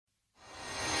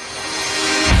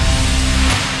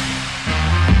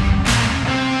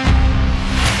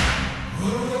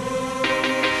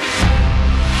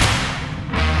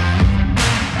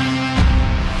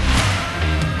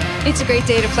It's a great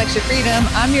day to flex your freedom.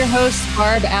 I'm your host,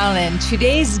 Barb Allen.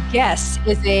 Today's guest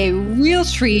is a real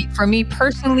treat for me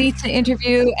personally to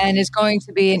interview and is going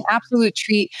to be an absolute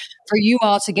treat for you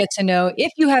all to get to know.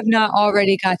 If you have not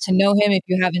already got to know him, if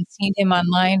you haven't seen him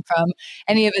online from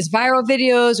any of his viral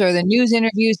videos or the news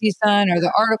interviews he's done or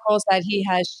the articles that he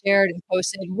has shared and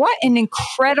posted, what an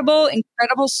incredible,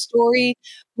 incredible story.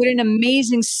 What an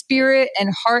amazing spirit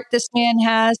and heart this man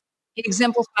has. He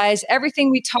exemplifies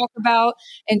everything we talk about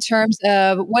in terms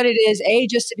of what it is, A,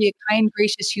 just to be a kind,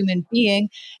 gracious human being,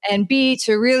 and B,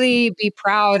 to really be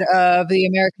proud of the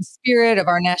American spirit, of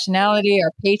our nationality,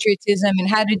 our patriotism, and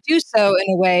how to do so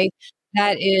in a way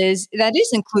that is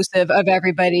inclusive of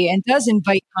everybody and does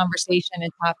invite conversation and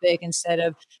topic instead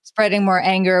of spreading more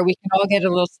anger. We can all get a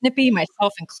little snippy,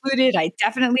 myself included. I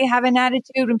definitely have an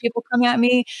attitude when people come at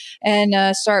me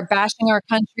and start bashing our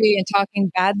country and talking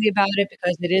badly about it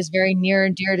because it is very near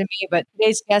and dear to me. But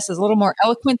today's guest is a little more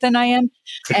eloquent than I am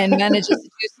and manages to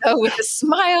do so with a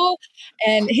smile.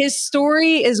 And his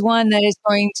story is one that is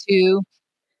going to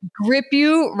grip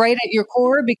you right at your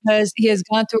core because he has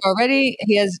gone through already.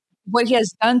 What he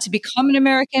has done to become an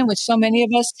American, which so many of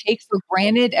us take for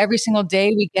granted every single day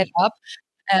we get up,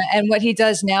 and what he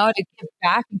does now to give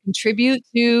back and contribute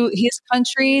to his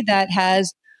country that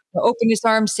has opened its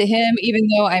arms to him, even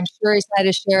though I'm sure he's had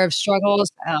his share of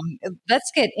struggles.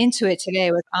 Let's get into it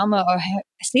today with Alma Ohene.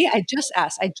 See, I just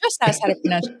asked how to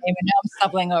pronounce your name, and now I'm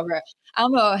stumbling over it.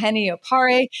 Alma Ohene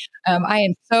Opare. I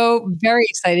am so very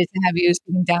excited to have you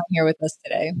sitting down here with us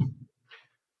today.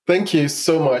 Thank you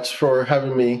so much for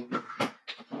having me.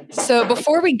 So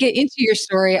before we get into your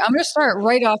story, I'm going to start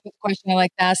right off with a question I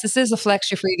like to ask. This is a Flex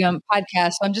Your Freedom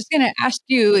podcast. So I'm just going to ask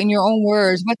you in your own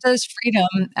words, what does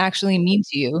freedom actually mean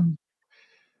to you?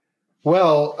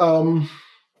 Well,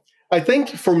 I think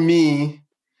for me,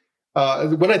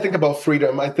 when I think about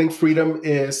freedom, I think freedom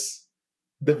is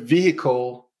the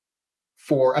vehicle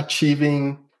for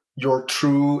achieving your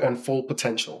true and full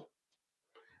potential.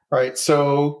 Right?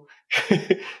 So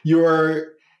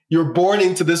you're born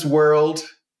into this world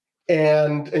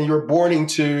and you're born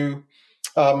into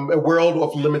a world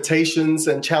of limitations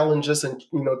and challenges and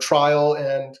trial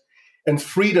and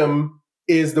freedom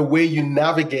is the way you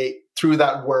navigate through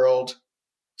that world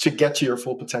to get to your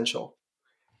full potential.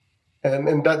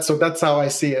 And that's how I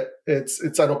see it.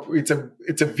 It's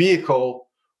a vehicle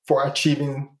for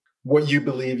achieving what you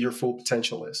believe your full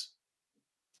potential is.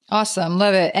 Awesome.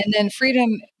 Love it. And then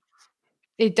freedom,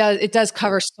 it does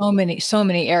cover so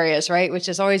many areas, right? Which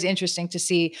is always interesting to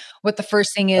see what the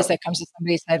first thing is that comes to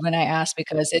somebody's head when I ask,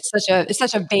 because it's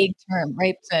such a vague term,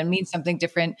 right? So it means something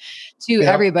different to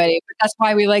everybody. But that's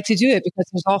why we like to do it, because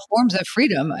there's all forms of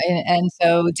freedom. And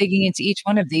so digging into each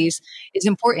one of these is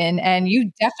important. And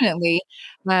you definitely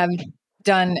have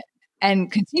done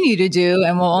and continue to do,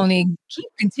 and will only keep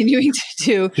continuing to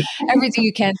do everything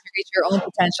you can to reach your own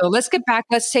potential. Let's get back.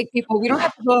 Let's take people. We don't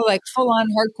have to go like full on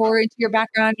hardcore into your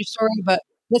background, your story, but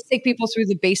let's take people through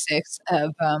the basics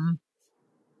of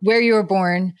where you were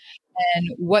born and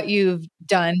what you've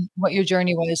done, what your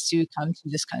journey was to come to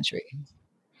this country.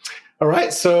 All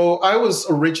right. So I was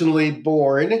originally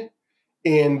born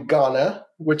in Ghana,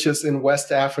 which is in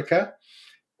West Africa.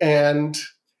 And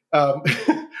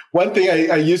one thing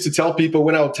I used to tell people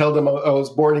when I would tell them I was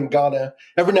born in Ghana,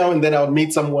 every now and then I would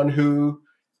meet someone who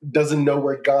doesn't know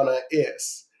where Ghana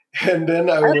is. And then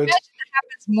I would... That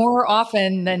happens more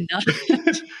often than not.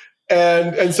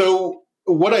 and so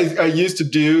what I used to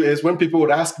do is when people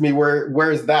would ask me,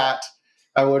 where is that?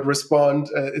 I would respond,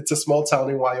 it's a small town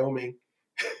in Wyoming.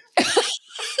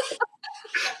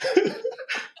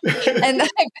 And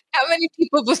how many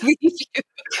people believe you?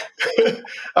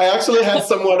 I actually had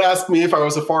someone ask me if I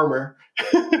was a farmer.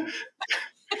 I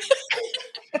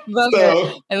love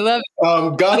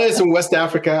it. Ghana is in West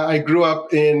Africa. I grew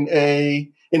up in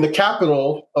the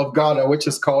capital of Ghana, which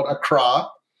is called Accra.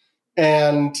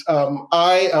 And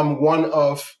I am one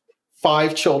of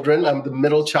 5 children. I'm the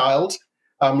middle child.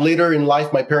 Later in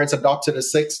life, my parents adopted a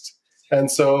 6th. And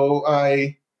so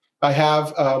I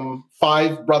have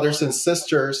 5 brothers and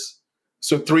sisters,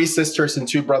 so 3 sisters and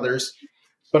 2 brothers.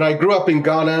 But I grew up in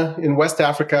Ghana, in West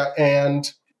Africa,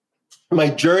 and my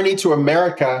journey to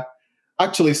America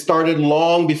actually started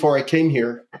long before I came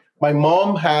here. My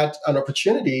mom had an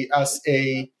opportunity as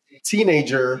a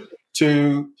teenager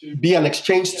to be an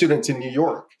exchange student in New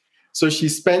York. So she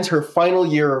spent her final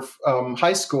year of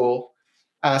high school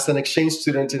as an exchange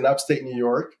student in upstate New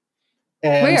York.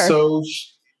 And where? So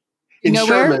in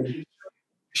Sherman,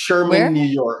 where? New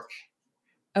York.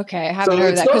 Okay, I haven't heard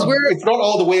of that. It's not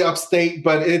all the way upstate,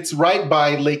 but it's right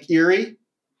by Lake Erie.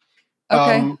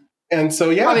 Okay. And so,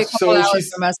 yeah, Probably a couple so hours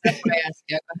she's, from us. That's why I asked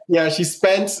you. yeah, she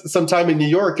spent some time in New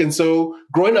York. And so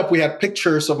growing up, we had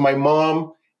pictures of my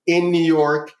mom in New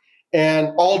York,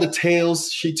 and all the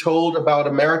tales she told about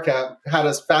America had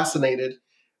us fascinated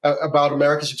about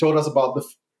America. She told us about the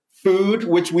food,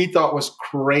 which we thought was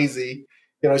crazy.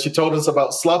 She told us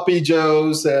about sloppy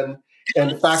joes and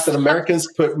the fact that Americans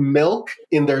put milk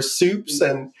in their soups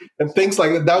and things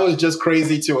like that. That was just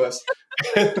crazy to us.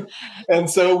 And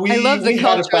so I love the we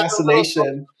had a culture of the world.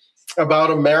 fascination about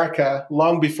America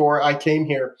long before I came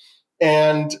here.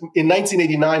 And in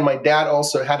 1989, my dad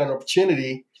also had an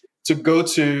opportunity to go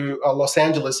to Los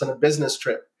Angeles on a business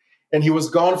trip. And he was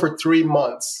gone for 3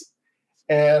 months.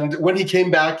 And when he came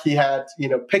back, he had,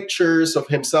 pictures of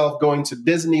himself going to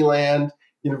Disneyland,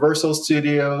 Universal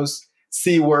Studios,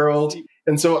 SeaWorld.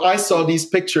 And so I saw these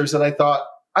pictures and I thought,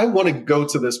 I want to go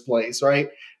to this place, right?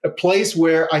 A place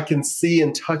where I can see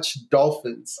and touch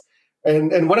dolphins.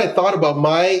 And when I thought about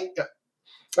my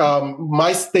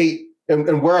state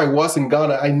and where I was in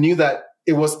Ghana, I knew that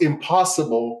it was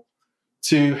impossible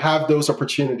to have those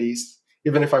opportunities,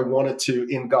 even if I wanted to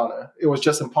in Ghana. It was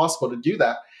just impossible to do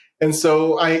that. And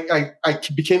so I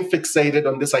became fixated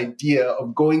on this idea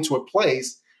of going to a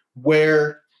place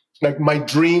where like my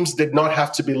dreams did not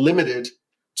have to be limited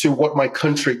to what my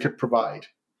country could provide,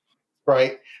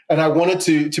 right? And I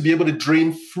wanted to be able to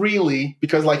dream freely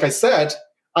because, like I said,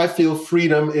 I feel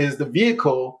freedom is the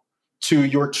vehicle to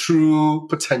your true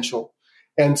potential.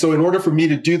 And so in order for me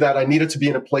to do that, I needed to be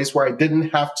in a place where I didn't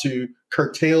have to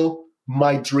curtail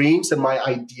my dreams and my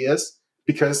ideas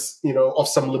because, of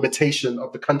some limitation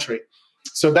of the country.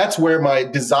 So that's where my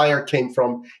desire came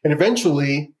from. And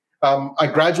eventually, I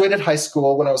graduated high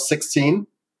school when I was 16,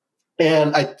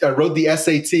 and I wrote the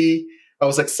SAT. I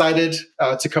was excited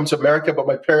to come to America, but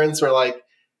my parents were like,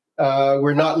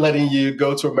 we're not letting you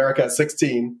go to America at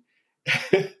 16.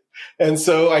 And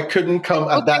so I couldn't come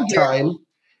at that time.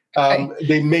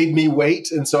 They made me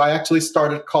wait. And so I actually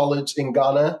started college in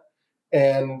Ghana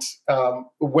and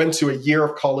went to a year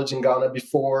of college in Ghana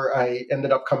before I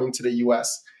ended up coming to the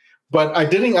US. But I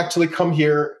didn't actually come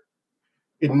here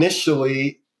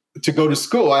initially to go to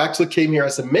school. I actually came here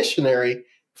as a missionary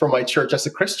for my church, as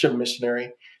a Christian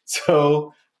missionary.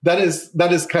 So that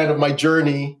is kind of my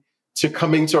journey to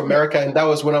coming to America. And that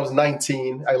was when I was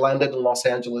 19. I landed in Los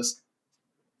Angeles.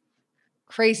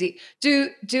 Crazy. Do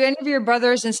any of your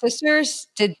brothers and sisters,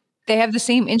 did they have the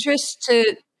same interest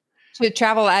to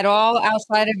travel at all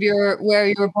outside of where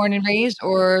you were born and raised,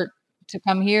 or to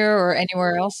come here or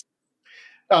anywhere else?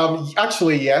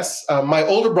 Actually, yes. My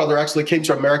older brother actually came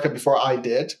to America before I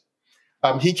did.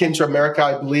 He came to America,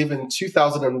 I believe, in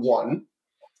 2001.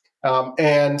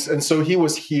 And so he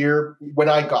was here when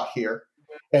I got here.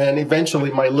 And eventually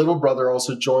my little brother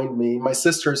also joined me. My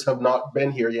sisters have not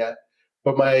been here yet,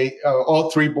 but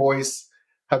all three boys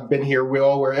have been here. We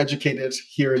all were educated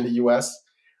here in the US.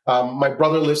 My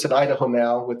brother lives in Idaho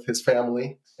now with his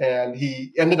family, and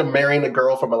he ended up marrying a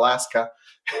girl from Alaska.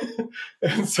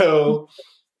 And so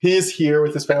he is here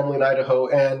with his family in Idaho.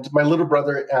 And my little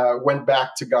brother went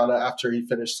back to Ghana after he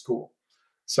finished school.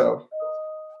 So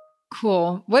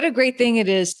cool. What a great thing it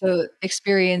is to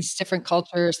experience different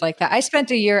cultures like that. I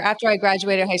spent a year after I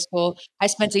graduated high school. I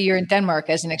spent a year in Denmark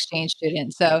as an exchange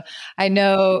student. So I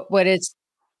know what it's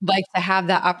like to have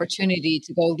that opportunity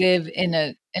to go live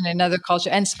in another culture.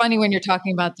 And it's funny when you're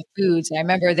talking about the foods. I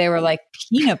remember they were like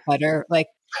peanut butter, like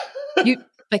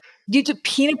you took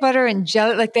peanut butter and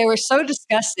jelly. Like they were so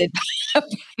disgusted by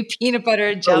peanut butter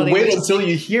and jelly. Wait until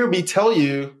you hear me tell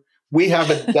you. We have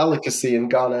a delicacy in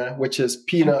Ghana, which is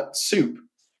peanut soup.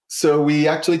 So we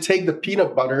actually take the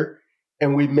peanut butter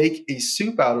and we make a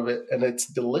soup out of it, and it's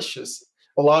delicious.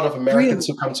 A lot of Americans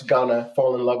who come to Ghana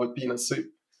fall in love with peanut soup.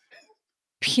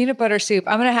 Peanut butter soup.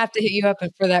 I'm going to have to hit you up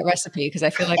for that recipe because I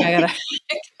feel like I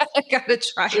gotta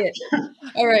try it.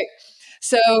 All right.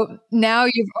 So now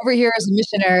you're over here as a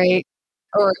missionary.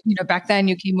 Or, back then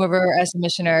you came over as a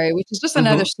missionary, which is just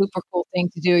another super cool thing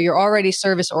to do. You're already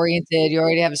service oriented. You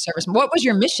already have a service. What was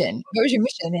your mission? What was your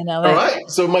mission in LA? All right.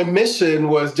 So my mission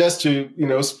was just to,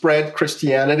 spread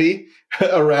Christianity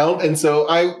around. And so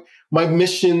my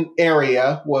mission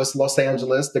area was Los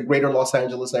Angeles, the greater Los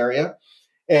Angeles area.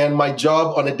 And my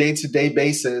job on a day-to-day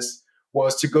basis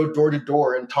was to go door to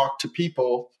door and talk to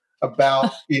people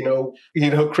about,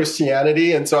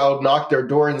 Christianity. And so I would knock their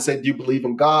door and say, do you believe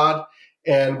in God?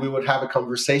 And we would have a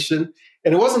conversation.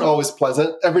 And it wasn't always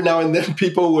pleasant. Every now and then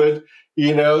people would,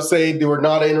 say they were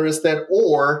not interested,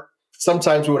 or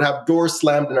sometimes we would have doors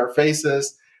slammed in our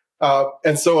faces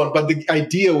and so on. But the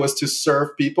idea was to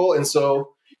serve people. And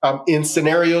so In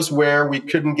scenarios where we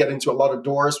couldn't get into a lot of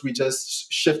doors, we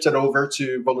just shifted over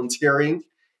to volunteering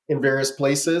in various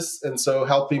places, and so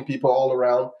helping people all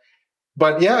around.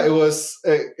 But yeah, it was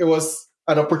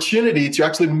an opportunity to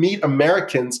actually meet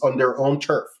Americans on their own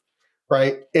turf,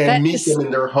 right? And meet them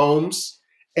in their homes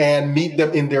and meet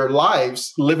them in their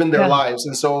lives, live in their lives.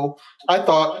 And so I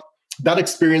thought that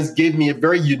experience gave me a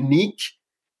very unique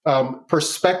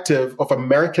perspective of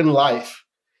American life.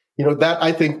 That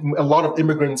I think a lot of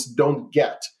immigrants don't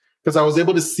get, because I was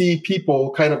able to see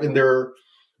people kind of in their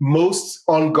most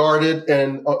unguarded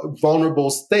and vulnerable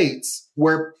states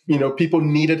where, people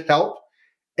needed help,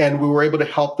 and we were able to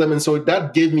help them. And so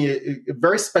that gave me a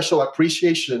very special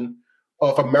appreciation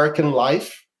of American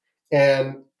life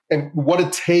and what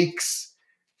it takes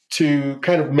to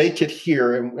kind of make it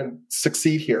here and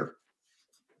succeed here.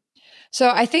 So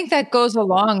I think that goes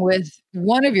along with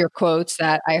one of your quotes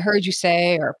that I heard you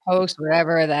say or post,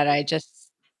 whatever, that I just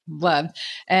loved.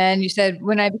 And you said,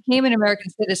 when I became an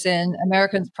American citizen,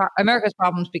 America's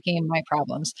problems became my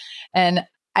problems. And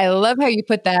I love how you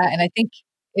put that. And I think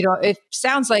it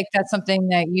sounds like that's something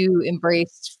that you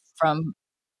embraced from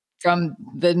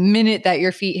the minute that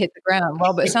your feet hit the ground.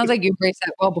 Well, but it sounds like you embraced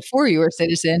that well before you were a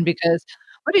citizen, because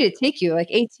what did it take you? Like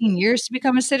 18 years to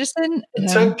become a citizen?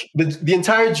 It took the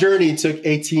entire journey took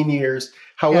 18 years.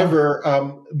 However,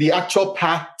 the actual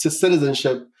path to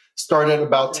citizenship started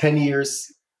about 10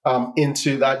 years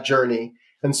into that journey.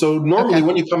 And so normally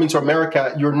when you come into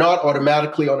America, you're not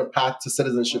automatically on a path to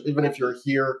citizenship, even if you're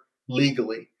here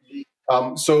legally.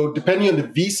 So depending on the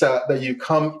visa that you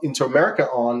come into America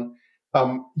on,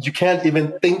 you can't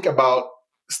even think about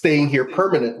staying here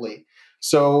permanently.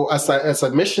 So as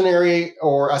a missionary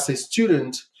or as a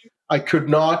student, I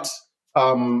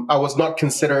was not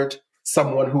considered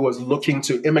someone who was looking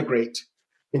to immigrate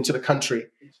into the country.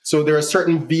 So there are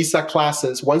certain visa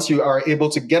classes. Once you are able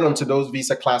to get onto those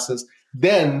visa classes,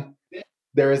 then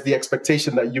there is the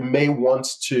expectation that you may want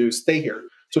to stay here.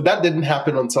 So that didn't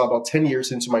happen until about 10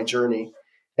 years into my journey.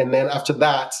 And then after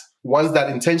that, once that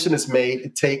intention is made,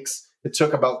 it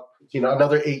took about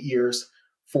another 8 years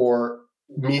for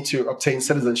me to obtain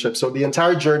citizenship. So the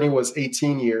entire journey was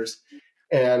 18 years.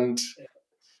 And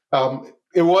I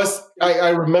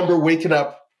remember waking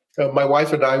up, my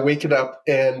wife and I waking up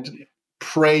and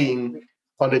praying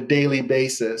on a daily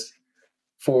basis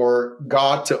for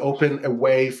God to open a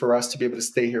way for us to be able to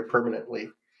stay here permanently.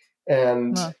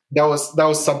 And that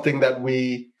was something that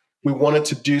we wanted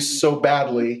to do so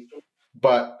badly,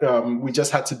 but we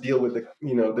just had to deal with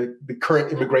the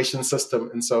current immigration system.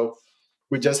 And so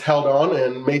we just held on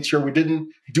and made sure we didn't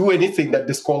do anything that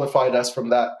disqualified us from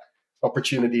that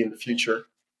opportunity in the future.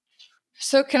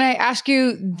 So can I ask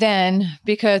you then,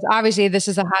 because obviously this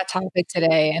is a hot topic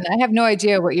today, and I have no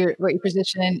idea what your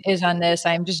position is on this.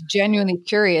 I'm just genuinely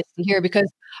curious to hear,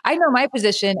 because I know my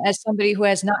position as somebody who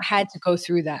has not had to go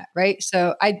through that, right?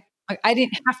 So I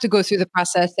didn't have to go through the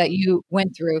process that you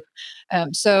went through.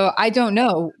 So I don't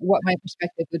know what my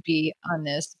perspective would be on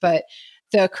this, but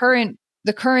the current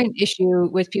issue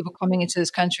with people coming into this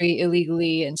country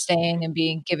illegally and staying and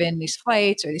being given these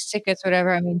flights or these tickets,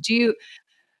 whatever. I mean, do you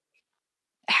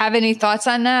have any thoughts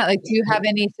on that? Like, do you have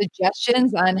any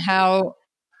suggestions on how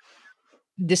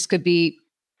this could be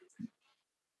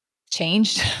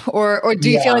changed, or do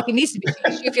you feel like it needs to be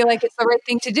changed? Do you feel like it's the right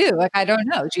thing to do? Like, I don't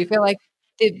know. Do you feel like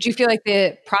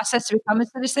the process to become a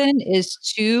citizen is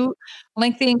too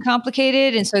lengthy and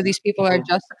complicated, and so these people are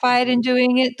justified in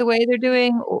doing it the way they're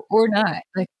doing, or not?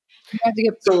 Like, you have to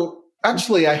get. So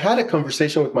actually, I had a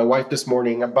conversation with my wife this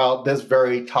morning about this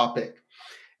very topic,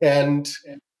 and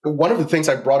one of the things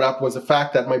I brought up was the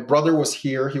fact that my brother was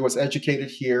here. He was educated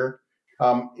here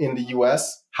in the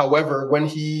U.S. However, when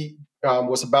he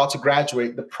was about to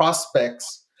graduate, the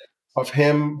prospects of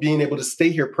him being able to stay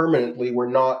here permanently were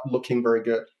not looking very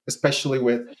good, especially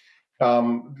with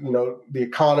the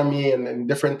economy and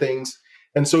different things.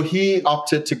 And so he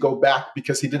opted to go back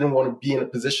because he didn't want to be in a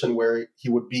position where he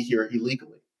would be here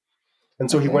illegally.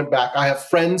 And so he went back. I have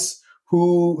friends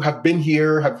who have been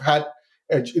here, have had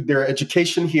their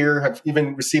education here, have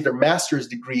even received their master's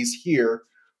degrees here,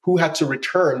 who had to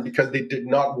return because they did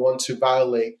not want to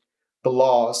violate the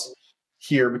laws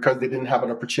here because they didn't have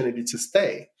an opportunity to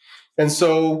stay. And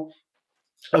so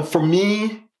for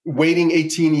me, waiting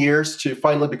 18 years to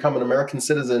finally become an American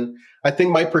citizen, I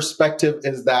think my perspective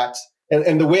is that,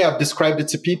 and the way I've described it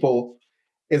to people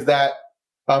is that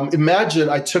imagine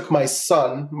I took my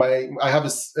son, I have a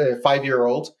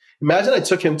 5-year-old. Imagine I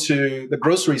took him to the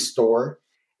grocery store,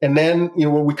 and then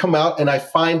when we come out and I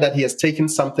find that he has taken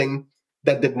something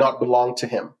that did not belong to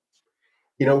him.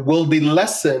 Will the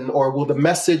lesson or will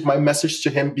my message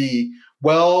to him be,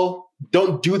 well,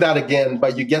 don't do that again,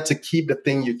 but you get to keep the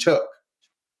thing you took,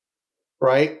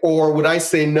 right? Or would I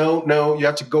say, no, you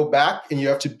have to go back and you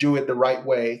have to do it the right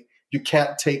way. You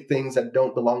can't take things that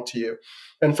don't belong to you.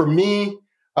 And for me,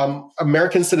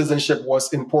 American citizenship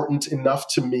was important enough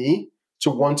to me to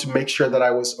want to make sure that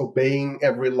I was obeying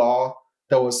every law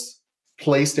that was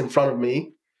placed in front of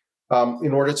me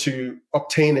in order to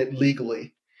obtain it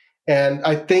legally. And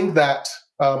I think that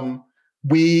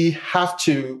we have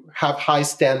to have high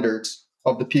standards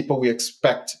of the people we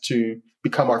expect to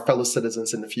become our fellow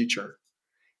citizens in the future.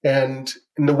 And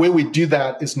the way we do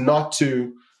that is not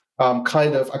to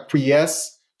kind of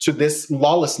acquiesce to this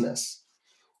lawlessness.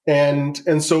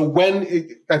 And so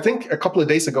I think a couple of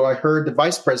days ago, I heard the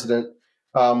vice president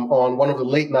on one of the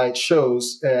late night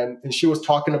shows, and she was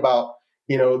talking about,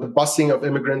 the busing of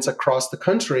immigrants across the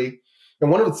country. And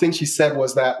one of the things she said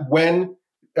was that when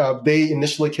they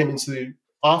initially came into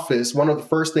office, one of the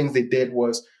first things they did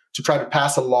was to try to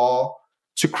pass a law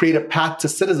to create a path to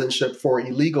citizenship for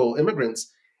illegal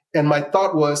immigrants. And my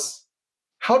thought was,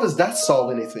 how does that solve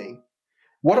anything?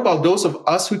 What about those of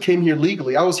us who came here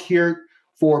legally? I was here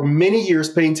for many years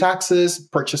paying taxes,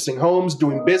 purchasing homes,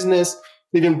 doing business,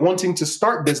 even wanting to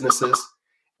start businesses.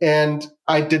 And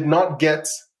I did not get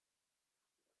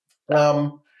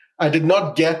the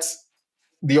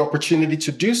opportunity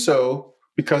to do so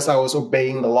because I was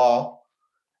obeying the law.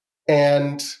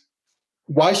 And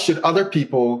why should other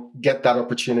people get that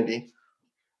opportunity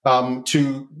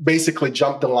to basically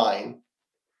jump the line?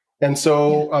 And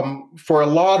so for a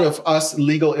lot of us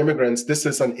legal immigrants, this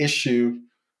is an issue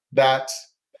that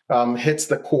hits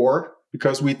the core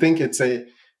because we think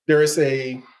there is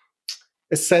a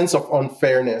sense of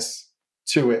unfairness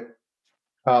to it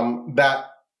that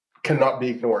cannot be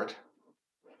ignored.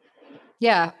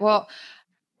 Yeah, well,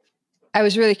 I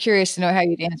was really curious to know how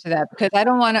you'd answer that because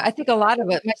I think a lot of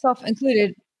it, myself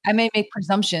included, I may make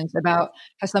presumptions about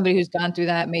how somebody who's gone through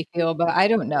that may feel, but I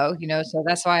don't know, so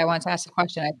that's why I wanted to ask the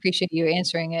question. I appreciate you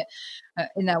answering it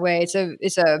in that way.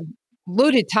 It's a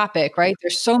loaded topic, right?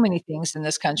 There's so many things in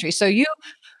this country. So you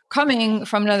coming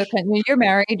from another country, you're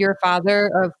married, you're a father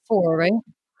of 4, right?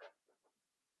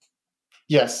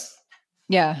 Yes.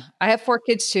 Yeah, I have 4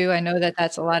 kids too. I know that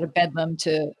that's a lot of bedlam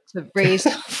to raise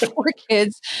 4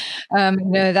 kids.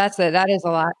 That is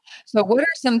a lot. So what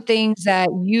are some things that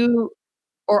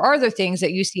are there things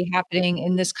that you see happening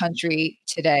in this country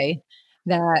today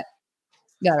that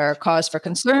are a cause for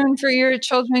concern for your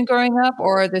children growing up,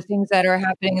 or are there things that are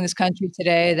happening in this country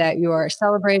today that you are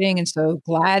celebrating and so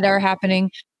glad are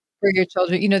happening for your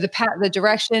children? The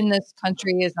direction this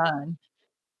country is on.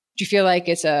 Do you feel like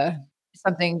it's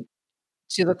something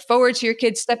to look forward to your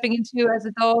kids stepping into as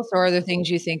adults, or are there things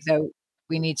you think that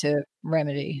we need to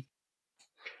remedy?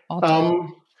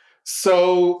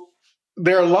 So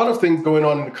there are a lot of things going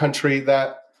on in the country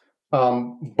that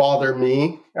bother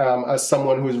me as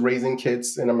someone who's raising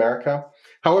kids in America.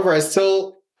 However, I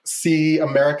still see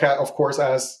America, of course,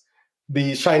 as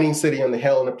the shining city on the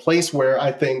hill and a place where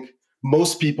I think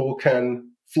most people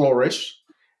can flourish.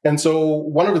 And so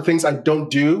one of the things I don't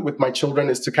do with my children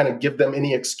is to kind of give them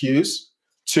any excuse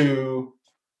to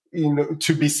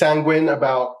be sanguine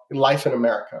about life in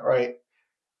America, right?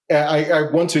 I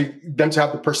want them to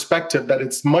have the perspective that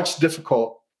it's much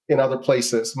difficult in other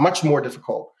places, much more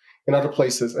difficult in other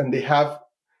places, and they have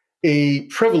a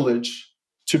privilege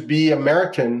to be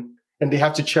American, and they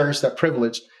have to cherish that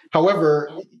privilege. However,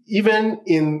 even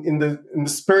in the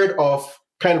spirit of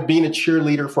kind of being a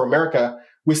cheerleader for America,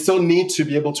 we still need to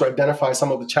be able to identify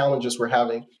some of the challenges we're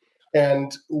having.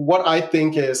 And what I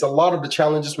think is a lot of the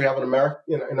challenges we have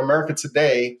in America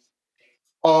today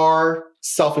are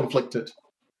self-inflicted.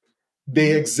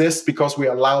 They exist because we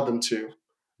allow them to.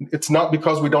 It's not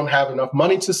because we don't have enough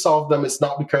money to solve them. It's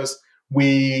not because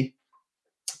we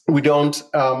don't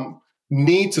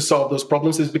need to solve those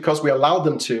problems. It's because we allow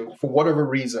them to, for whatever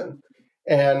reason.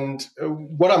 And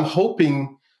what I'm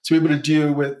hoping to be able to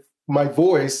do with my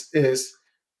voice is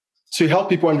to help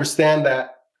people understand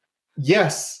that,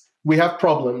 yes, we have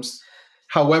problems.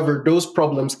 However, those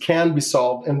problems can be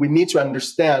solved, and we need to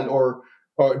understand or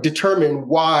determine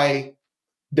why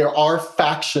there are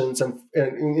factions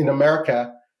in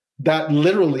America that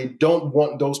literally don't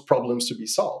want those problems to be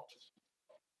solved.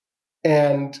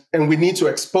 And we need to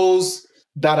expose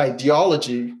that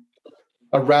ideology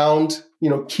around,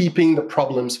 keeping the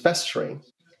problems festering.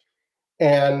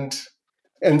 And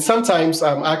sometimes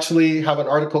I actually have an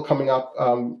article coming up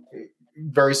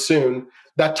very soon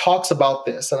that talks about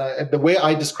this. And the way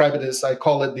I describe it is I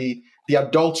call it the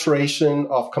adulteration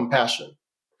of compassion.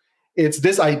 It's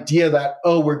this idea that,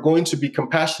 we're going to be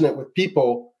compassionate with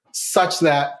people such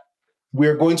that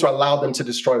we're going to allow them to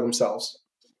destroy themselves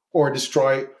or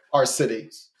destroy our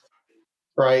cities,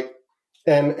 right?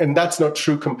 And that's not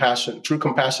true compassion. True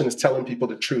compassion is telling people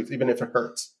the truth, even if it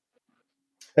hurts.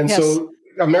 And so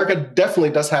America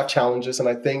definitely does have challenges. And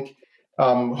I think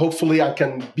hopefully I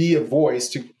can be a voice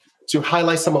to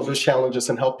highlight some of those challenges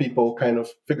and help people kind of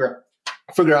figure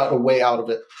out a way out of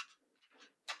it.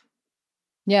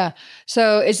 Yeah.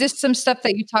 So is this some stuff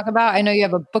that you talk about? I know you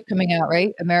have a book coming out,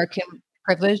 right? American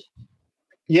Privilege.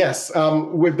 Yes.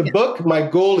 With the book, my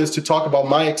goal is to talk about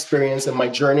my experience and my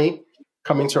journey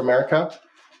coming to America,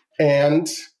 and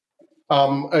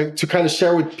to kind of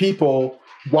share with people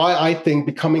why I think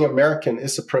becoming American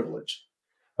is a privilege.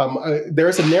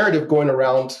 There's a narrative going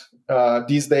around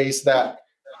these days that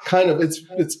kind of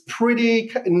it's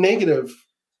pretty negative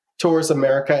towards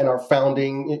America and our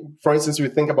founding. For instance, we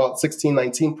think about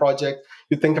 1619 Project,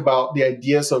 you think about the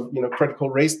ideas of critical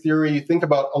race theory, you think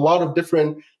about a lot of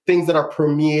different things that are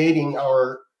permeating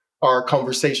our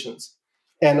conversations.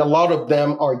 And a lot of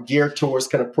them are geared towards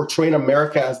kind of portraying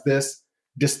America as this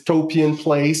dystopian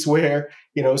place where,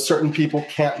 certain people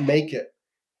can't make it.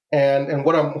 And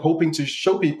what I'm hoping to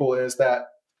show people is that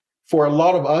for a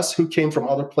lot of us who came from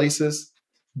other places,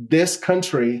 this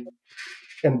country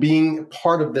and being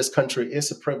part of this country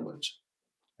is a privilege.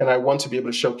 And I want to be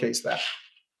able to showcase that.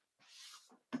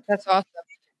 That's awesome.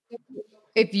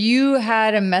 If you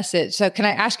had a message, so can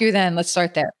I ask you then, let's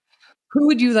start there. Who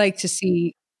would you like to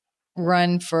see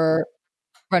run for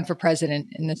president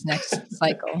in this next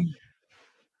cycle?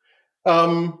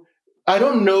 I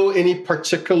don't know any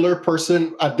particular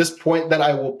person at this point that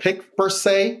I will pick per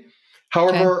se.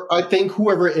 However, I think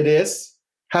whoever it is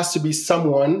has to be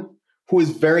someone who is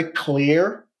very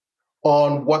clear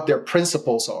on what their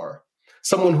principles are,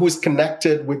 someone who is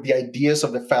connected with the ideas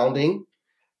of the founding,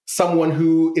 someone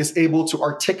who is able to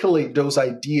articulate those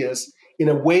ideas in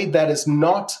a way that is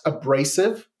not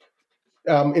abrasive,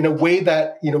 in a way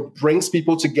that brings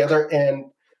people together and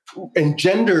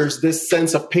engenders this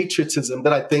sense of patriotism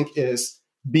that I think is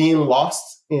being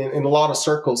lost in a lot of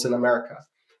circles in America.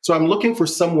 So I'm looking for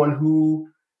someone who,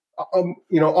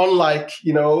 unlike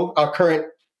our current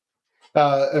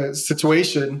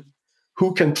situation,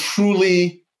 who can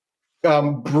truly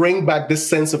bring back this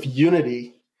sense of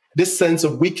unity, this sense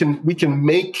of we can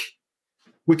make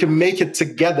it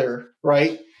together,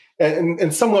 right?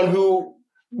 And someone who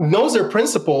knows their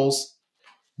principles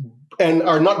and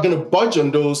are not going to budge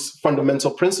on those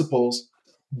fundamental principles,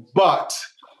 but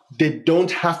they don't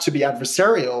have to be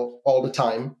adversarial all the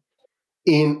time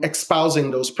in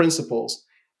espousing those principles,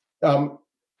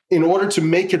 in order to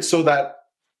make it so that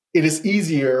it is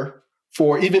easier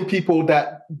for even people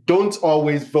that don't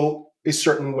always vote a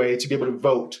certain way to be able to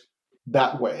vote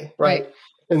that way, right?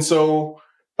 And so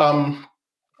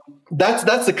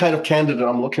that's the kind of candidate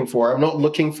I'm looking for. I'm not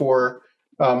looking for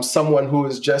someone who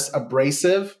is just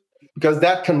abrasive, because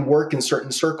that can work in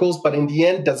certain circles. But in the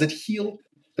end, does it heal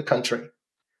the country?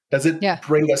 Does it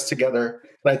bring us together?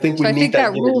 And I think we need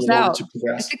that unity in order to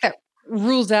progress. I think that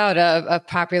rules out a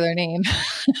popular name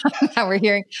that we're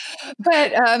hearing.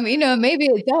 But, maybe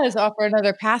it does offer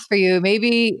another path for you.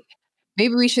 Maybe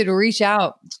we should reach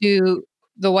out to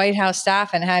the White House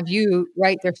staff and have you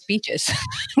write their speeches.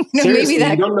 Seriously,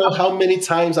 you don't know how many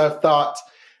times I've thought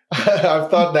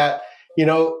that,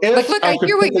 if look, I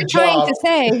hear what you're trying to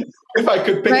say. If I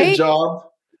could pick a job,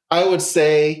 I would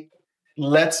say,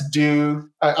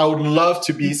 I would love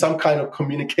to be some kind of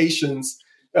communications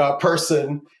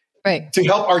person, to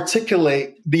help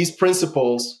articulate these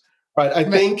principles, right? I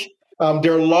think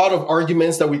there are a lot of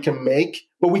arguments that we can make,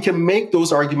 but we can make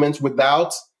those arguments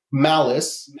without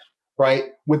malice, right?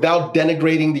 Without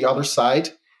denigrating the other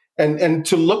side, and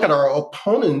to look at our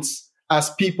opponents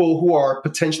as people who are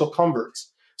potential converts.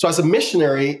 So as a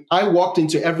missionary, I walked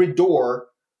into every door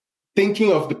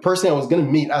thinking of the person I was going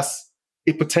to meet as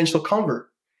a potential convert.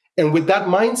 And with that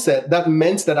mindset, that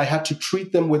meant that I had to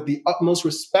treat them with the utmost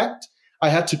respect. I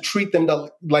had to treat them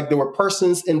like they were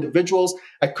persons, individuals.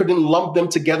 I couldn't lump them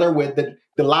together with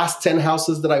the last 10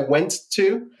 houses that I went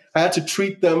to. I had to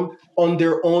treat them on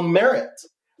their own merit,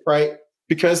 right?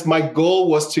 Because my goal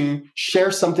was to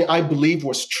share something I believed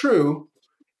was true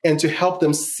and to help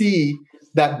them see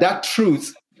that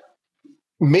truth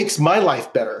makes my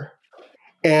life better.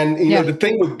 And the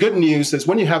thing with good news is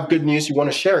when you have good news, you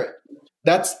want to share it.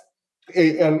 That's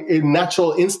a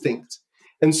natural instinct.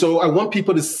 And so I want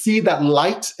people to see that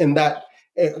light and that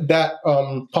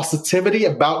positivity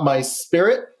about my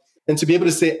spirit, and to be able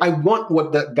to say, I want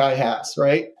what that guy has,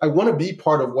 right? I want to be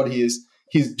part of what he's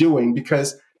doing,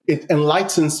 because it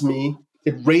enlightens me.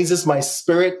 It raises my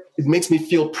spirit. It makes me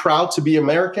feel proud to be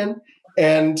American.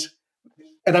 And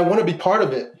and I want to be part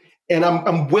of it. And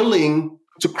I'm willing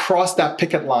to cross that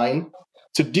picket line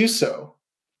to do so,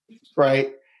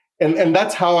 right? And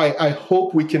that's how I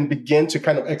hope we can begin to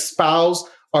kind of espouse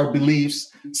our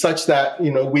beliefs such that,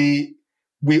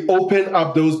 we open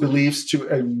up those beliefs to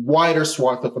a wider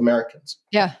swath of Americans.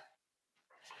 Yeah.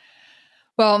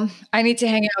 Well, I need to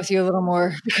hang out with you a little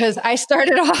more because I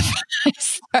started off,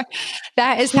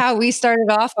 that is how we started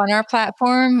off on our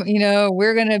platform.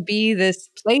 We're going to be this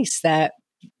place but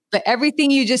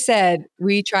everything you just said,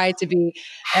 we tried to be.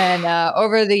 And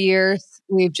over the years,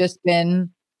 we've just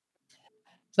been,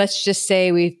 let's just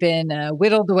say we've been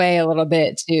whittled away a little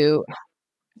bit to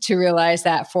realize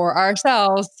that for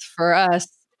ourselves, for us,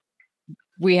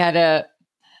 we did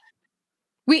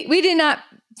not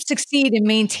succeed in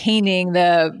maintaining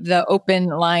the open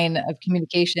line of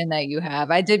communication that you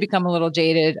have. I did become a little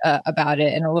jaded about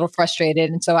it and a little frustrated.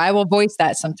 And so I will voice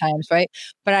that sometimes, right?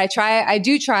 But I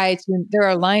do try to, there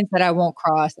are lines that I won't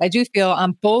cross. I do feel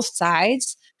on both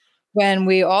sides when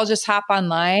we all just hop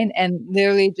online and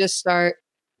literally just start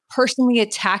personally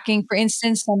attacking. For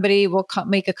instance, somebody will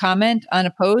make a comment on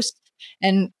a post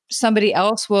and somebody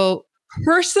else will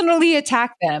personally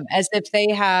attack them as if they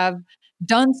have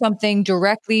done something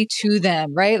directly to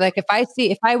them, right? Like if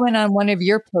I went on one of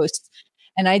your posts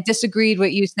and I disagreed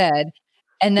what you said,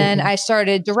 and then I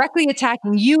started directly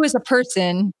attacking you as a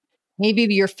person, maybe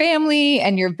your family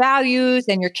and your values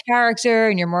and your character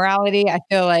and your morality, I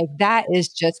feel like that is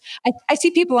just, I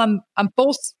see people on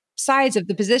both sides of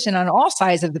the position, on all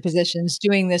sides of the positions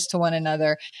doing this to one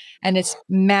another. And it's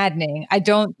maddening. I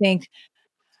don't think,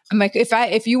 I'm like,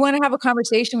 if you want to have a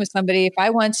conversation with somebody, if I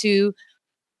want to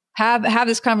have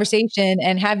this conversation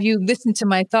and have you listen to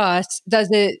my thoughts, does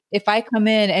it, if I come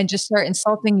in and just start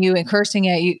insulting you and cursing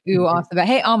at you off the bat,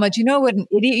 hey, Alma, do you know what an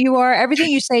idiot you are?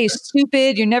 Everything you say is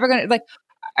stupid. You're never going to, like,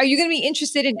 are you going to be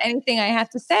interested in anything I have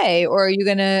to say? Or are you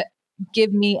going to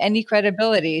give me any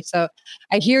credibility? So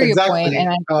I hear your point.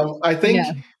 And I think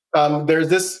there's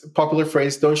this popular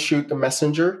phrase, don't shoot the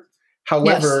messenger.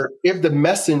 However, if the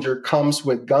messenger comes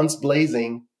with guns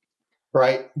blazing,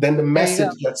 right, then the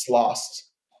message gets lost.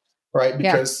 Right.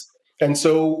 And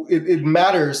so it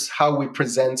matters how we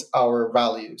present our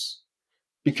values,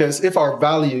 because if our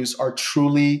values are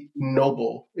truly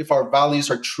noble, if our values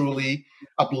are truly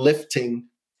uplifting,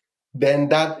 then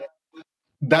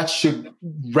that should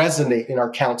resonate in our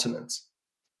countenance,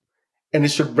 and it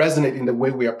should resonate in the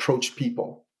way we approach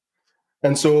people.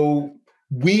 And so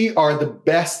we are the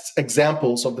best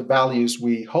examples of the values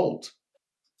we hold.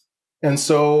 And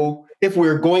so if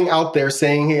we're going out there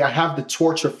saying, hey, I have the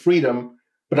torch of freedom,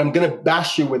 but I'm going to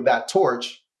bash you with that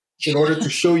torch in order to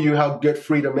show you how good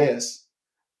freedom is,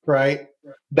 right?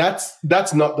 That's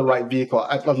not the right vehicle.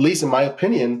 At least in my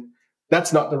opinion,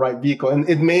 that's not the right vehicle. And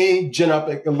it may gin up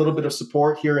a little bit of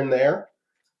support here and there,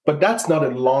 but that's not a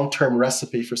long-term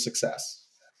recipe for success.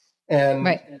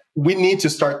 And we need to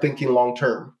start thinking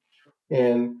long-term.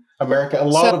 In America, a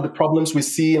lot of the problems we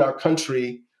see in our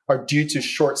country are due to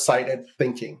short-sighted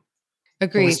thinking.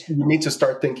 Agreed. We need to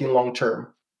start thinking long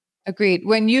term. Agreed.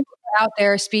 When you are out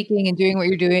there speaking and doing what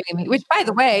you're doing, which, by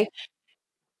the way,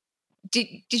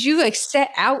 did you like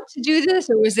set out to do this,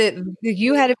 or was it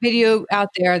you had a video out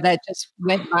there that just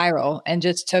went viral and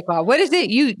just took off? What is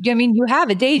it? You have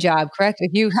a day job, correct?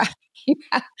 Like you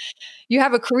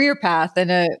have a career path and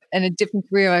a different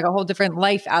career, like a whole different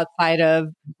life outside of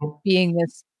being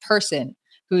this person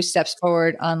who steps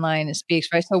forward online and speaks,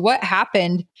 right? So what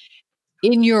happened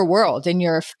in your world, in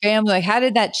your family? Like, how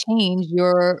did that change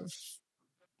your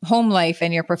home life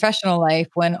and your professional life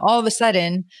when all of a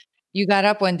sudden you got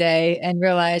up one day and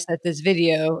realized that this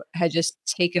video had just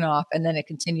taken off, and then it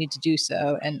continued to do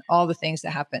so, and all the things that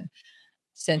happened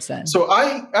since then? So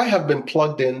I have been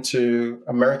plugged into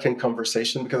American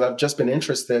conversation because I've just been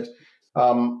interested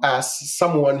as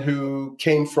someone who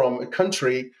came from a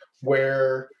country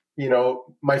where,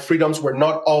 my freedoms were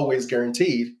not always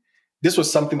guaranteed. This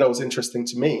was something that was interesting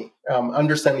to me,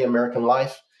 understanding American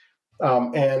life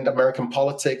and American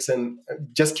politics, and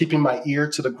just keeping my ear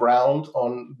to the ground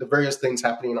on the various things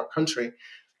happening in our country.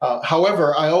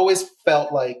 However, I always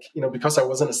felt like, because I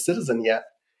wasn't a citizen yet,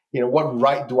 what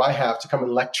right do I have to come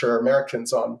and lecture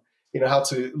Americans on, how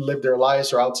to live their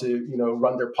lives or how to,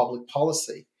 run their public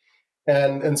policy?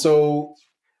 And so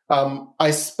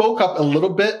I spoke up a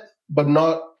little bit, but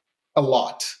not a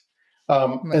lot.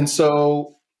 And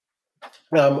so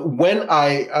when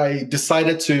I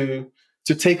decided to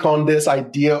take on this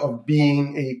idea of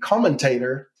being a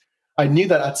commentator, I knew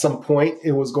that at some point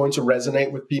it was going to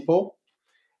resonate with people.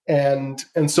 And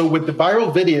so with the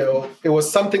viral video, it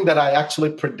was something that I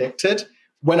actually predicted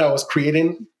when I was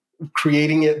creating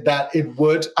creating it that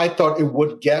I thought it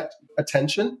would get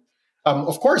attention.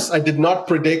 Of course, I did not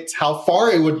predict how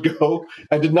far it would go.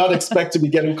 I did not expect to be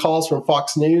getting calls from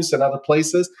Fox News and other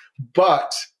places,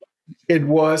 but it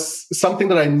was something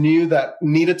that I knew that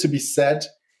needed to be said.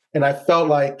 And I felt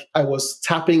like I was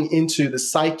tapping into the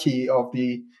psyche of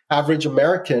the average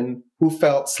American who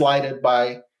felt slighted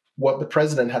by what the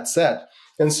president had said.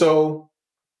 And so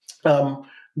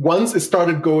once it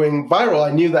started going viral,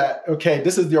 I knew that, okay,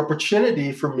 this is the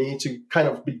opportunity for me to kind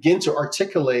of begin to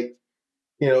articulate,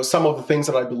 some of the things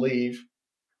that I believe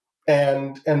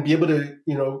and be able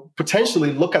to,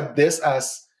 potentially look at this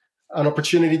as an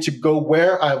opportunity to go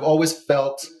where I've always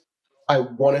felt I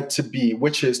wanted to be,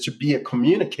 which is to be a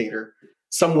communicator,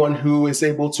 someone who is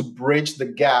able to bridge the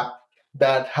gap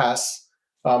that has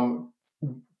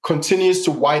continues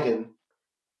to widen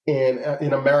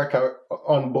in America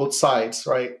on both sides,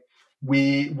 right?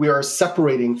 We are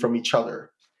separating from each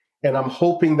other, and I'm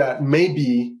hoping that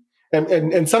maybe,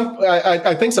 and some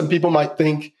I think some people might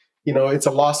think it's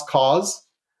a lost cause.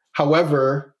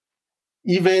 However,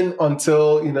 even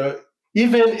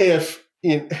if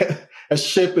a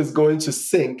ship is going to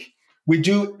sink, we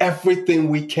do everything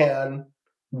we can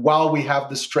while we have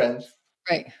the strength,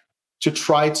 right, to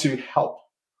try to help,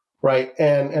 right?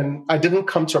 And I didn't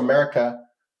come to America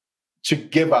to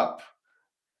give up,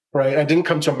 right? I didn't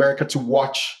come to America to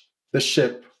watch the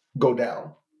ship go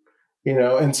down,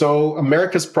 and so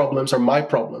America's problems are my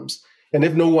problems. And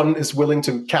if no one is willing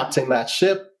to captain that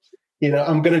ship,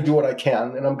 I'm going to do what I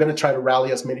can, and I'm going to try to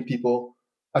rally as many people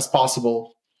as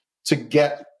possible to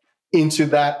get into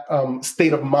that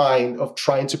state of mind of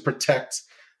trying to protect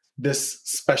this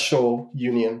special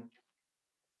union.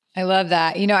 I love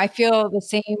that. I feel the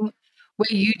same way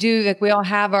you do. Like, we all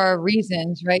have our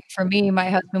reasons, right? For me, my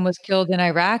husband was killed in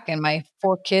Iraq, and my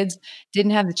 4 kids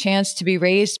didn't have the chance to be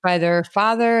raised by their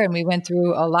father. And we went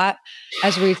through a lot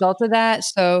as a result of that.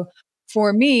 So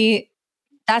for me,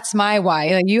 that's my why.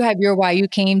 Like, you have your why. You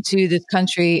came to this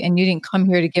country and you didn't come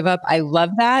here to give up. I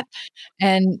love that.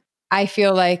 And I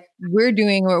feel like we're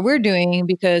doing what we're doing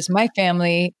because my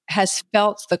family has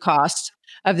felt the cost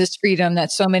of this freedom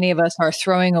that so many of us are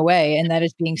throwing away, and that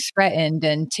is being threatened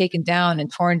and taken down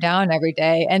and torn down every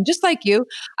day. And just like you,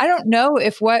 I don't know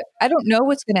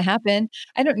what's going to happen.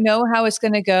 I don't know how it's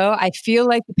going to go. I feel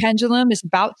like the pendulum is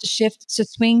about to shift, to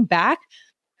swing back.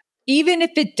 Even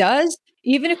if it does,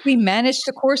 even if we manage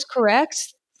to course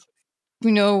correct,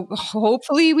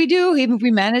 hopefully we do, even if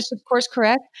we manage to course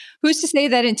correct, who's to say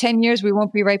that in 10 years we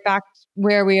won't be right back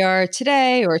where we are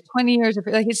today, or 20 years?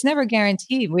 Like, it's never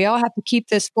guaranteed. We all have to keep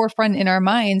this forefront in our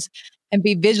minds and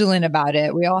be vigilant about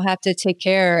it. We all have to take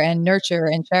care and nurture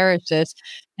and cherish this.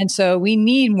 And so we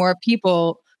need more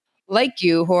people like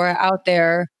you who are out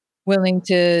there willing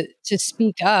to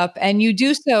speak up. And you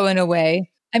do so in a way.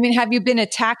 I mean, have you been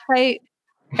attacked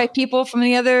by people from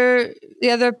the other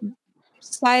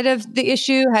side of the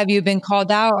issue? Have you been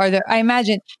called out? I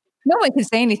imagine no one can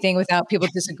say anything without people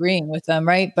disagreeing with them,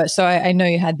 right? But so I know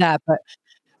you had that, but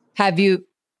have you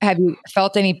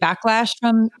felt any backlash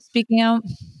from speaking out?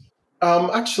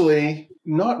 Actually,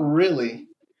 not really.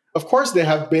 Of course, there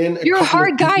have been. You're a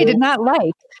hard guy to not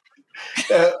like.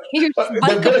 There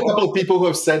have been a couple of people who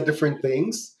have said different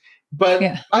things, but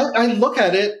yeah. I look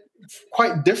at it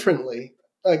quite differently.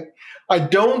 Like,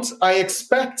 I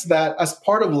expect that as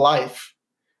part of life,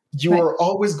 you are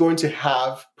always going to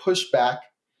have pushback.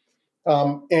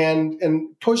 And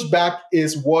pushback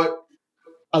is what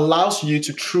allows you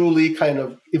to truly kind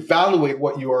of evaluate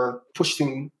what you are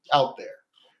pushing out there,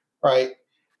 right?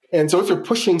 And so if you're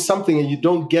pushing something and you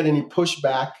don't get any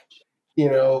pushback,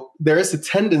 there is a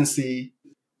tendency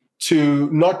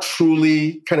to not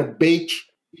truly kind of bake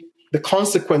the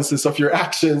consequences of your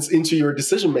actions into your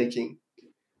decision making,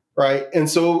 right? And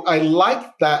so I like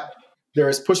that there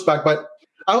is pushback, but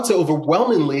I would say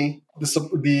overwhelmingly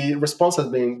the response has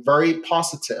been very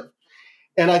positive.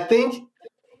 And I think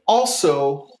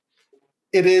also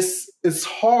it's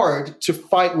hard to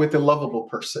fight with a lovable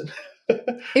person.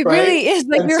 It right? really is.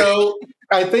 Like, and so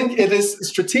I think it is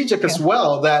strategic as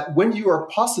well that when you are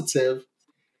positive,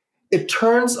 it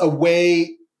turns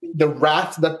away the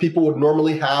wrath that people would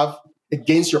normally have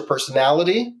against your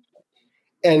personality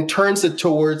and turns it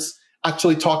towards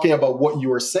actually talking about what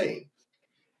you are saying.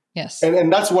 Yes.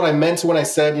 And that's what I meant when I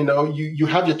said, you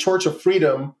have your torch of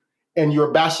freedom and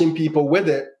you're bashing people with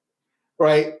it,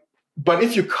 right? But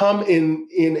if you come in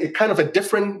a kind of a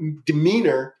different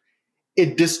demeanor,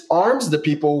 it disarms the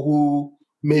people who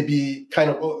may be kind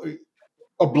of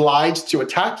obliged to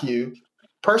attack you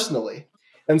personally.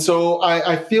 And so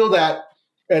I feel that,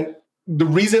 and the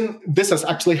reason this has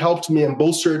actually helped me and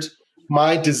bolstered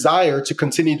my desire to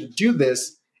continue to do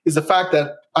this is the fact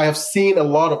that I have seen a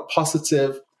lot of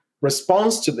positive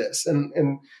response to this.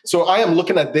 And so I am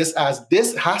looking at this as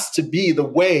this has to be the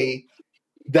way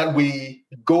that we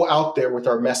go out there with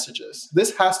our messages.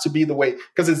 This has to be the way,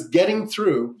 because it's getting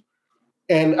through.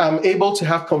 And I'm able to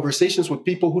have conversations with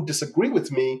people who disagree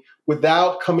with me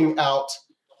without coming out,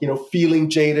 feeling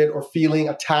jaded or feeling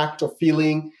attacked or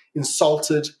feeling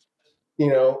insulted,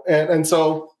 and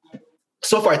so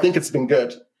far I think it's been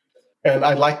good. And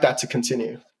I'd like that to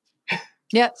continue.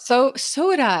 Yeah, so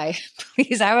would I.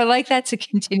 Please, I would like that to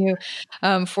continue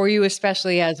for you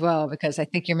especially as well, because I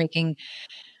think you're making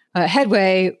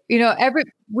headway.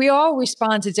 We all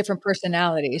respond to different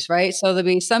personalities, right? So there'll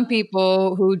be some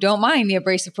people who don't mind the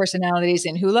abrasive personalities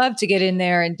and who love to get in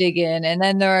there and dig in. And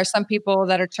then there are some people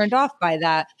that are turned off by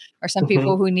that, or some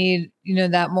people who need,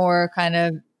 that more kind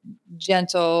of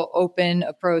gentle, open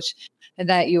approach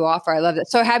that you offer. I love that.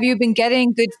 So have you been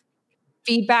getting good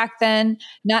feedback then,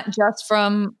 not just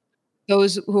from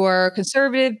those who are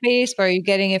conservative based, but are you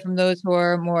getting it from those who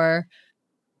are more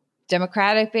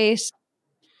democratic based?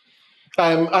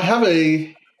 I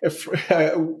have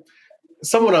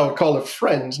someone I would call a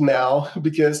friend now,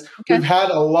 because we've had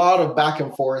a lot of back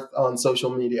and forth on social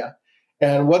media.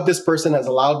 And what this person has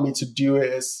allowed me to do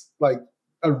is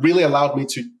really allowed me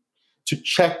to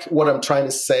check what I'm trying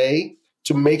to say,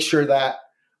 to make sure that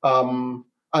I'm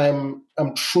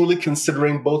truly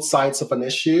considering both sides of an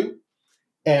issue,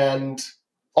 and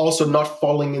also not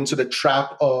falling into the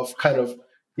trap of kind of,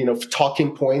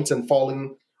 talking points and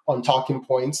falling on talking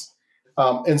points.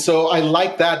 And so I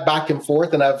like that back and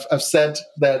forth. And I've said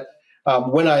that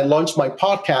when I launch my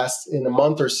podcast in a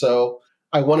month or so,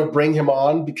 I want to bring him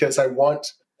on, because I want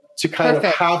to kind of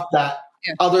have that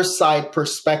other side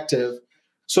perspective,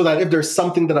 so that if there's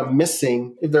something that I'm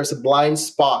missing, if there's a blind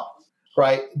spot,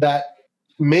 right, that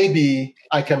maybe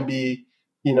I can be,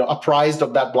 apprised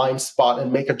of that blind spot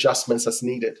and make adjustments as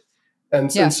needed.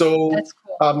 And so that's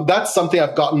cool. That's something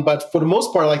I've gotten. But for the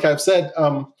most part, like I've said,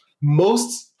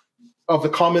 most of the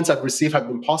comments I've received have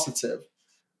been positive.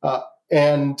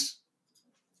 And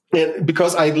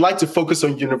because I like to focus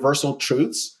on universal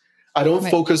truths, I don't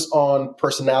focus on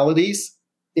personalities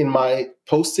in my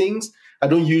postings. I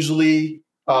don't usually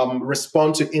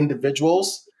respond to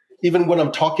individuals. Even when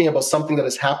I'm talking about something that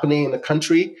is happening in the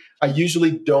country, I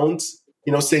usually don't,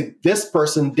 say this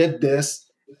person did this,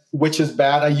 which is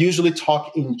bad. I usually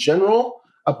talk in general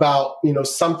about,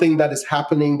 something that is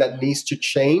happening that needs to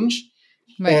change.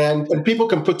 Right. And people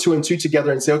can put two and two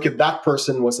together and say, okay, that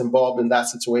person was involved in that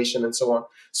situation and so on.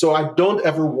 So I don't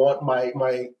ever want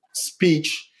my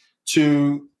speech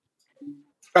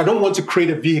I don't want to create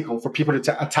a vehicle for people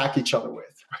to attack each other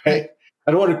with, right?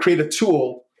 I don't want to create a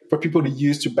tool for people to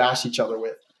use to bash each other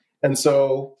with. And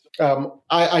so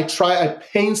I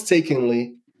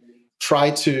painstakingly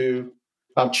try to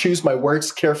choose my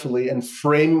words carefully and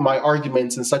frame my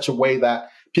arguments in such a way that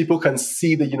people can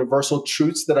see the universal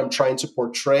truths that I'm trying to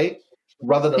portray,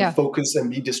 rather than focus and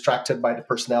be distracted by the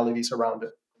personalities around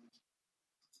it.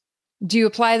 Do you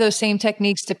apply those same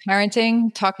techniques to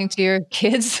parenting, talking to your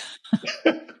kids?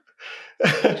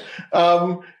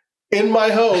 In my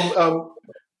home,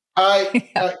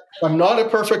 I'm not a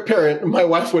perfect parent. My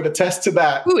wife would attest to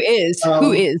that. Who is?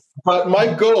 But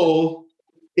my goal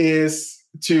is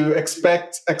to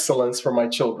expect excellence from my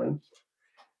children.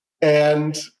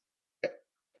 And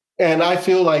I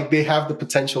feel like they have the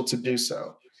potential to do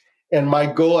so. And my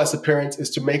goal as a parent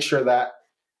is to make sure that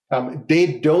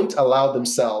they don't allow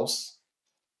themselves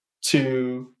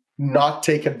to not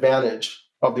take advantage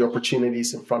of the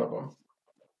opportunities in front of them.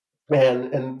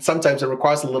 And sometimes it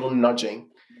requires a little nudging.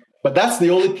 But that's the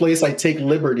only place I take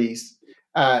liberties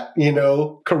at,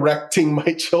 correcting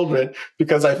my children,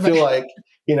 because I feel like,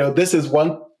 this is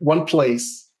one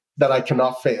place that I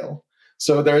cannot fail.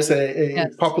 So there's a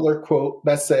popular quote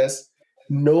that says,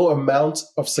 no amount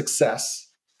of success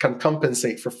can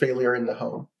compensate for failure in the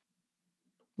home.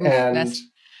 Oof, and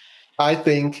I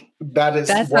think that's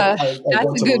a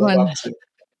good one.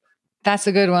 That's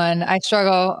a good one. I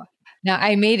struggle. Now,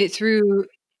 I made it through,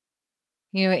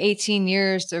 18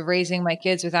 years of raising my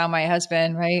kids without my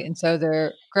husband, right? And so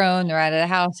they're grown, they're out of the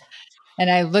house.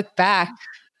 And I look back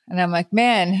and I'm like,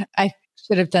 man, I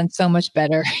should have done so much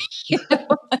better. You did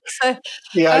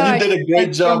a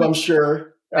great job, I'm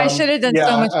sure. I should have done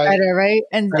so much better, right?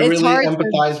 And I it's really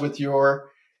empathize with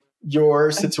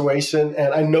your situation.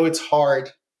 And I know it's hard.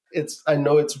 I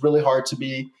know it's really hard to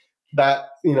be that,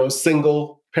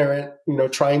 single parent,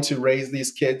 trying to raise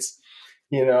these kids.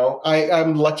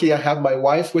 I'm lucky I have my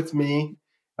wife with me,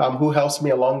 who helps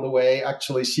me along the way.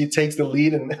 Actually, she takes the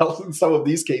lead and helps in some of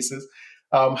these cases.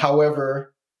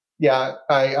 However, yeah,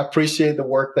 I appreciate the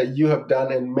work that you have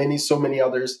done and so many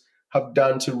others have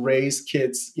done to raise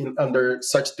kids under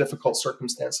such difficult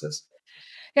circumstances.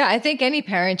 Yeah, I think any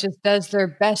parent just does their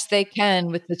best they can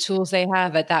with the tools they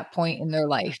have at that point in their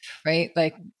life, right?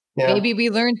 Like Yeah. maybe we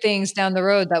learned things down the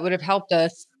road that would have helped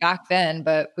us back then,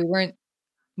 but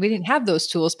we didn't have those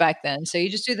tools back then. So you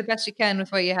just do the best you can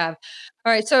with what you have.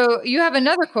 All right. So you have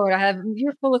another quote.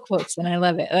 You're full of quotes and I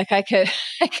love it. Like I could,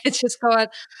 I could just go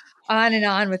on and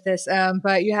on with this.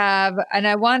 But you have, and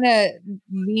I want to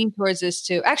lean towards this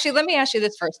too. Actually, let me ask you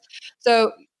this first.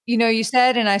 So, you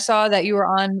said, and I saw that you were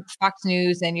on Fox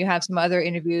News and you have some other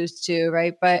interviews too,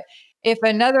 right? But if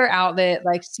another outlet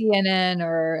like CNN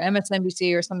or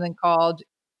MSNBC or something called,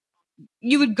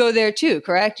 you would go there too,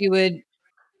 correct? You would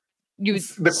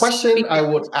The question speak. I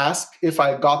would ask if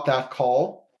I got that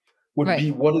call would Right.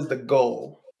 be, what is the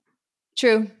goal?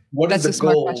 True. What is That's the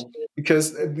a smart question. goal?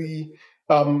 Because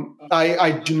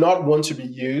I do not want to be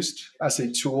used as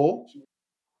a tool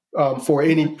for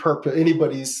any purpose,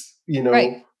 anybody's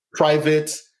Right.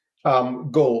 private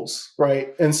goals,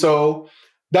 right? And so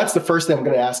that's the first thing I'm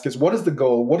going to ask is, what is the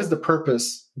goal? What is the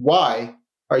purpose? Why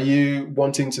are you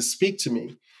wanting to speak to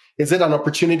me? Is it an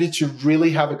opportunity to really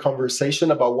have a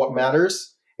conversation about what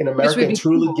matters in Which America would and be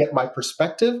truly cool. get my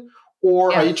perspective?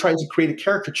 Or are Yeah. you trying to create a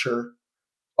caricature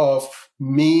of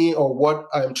me or what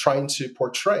I'm trying to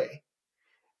portray?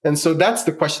 And so that's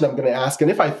the question I'm going to ask. And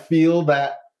if I feel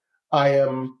that I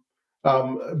am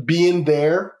being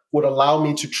there would allow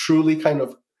me to truly kind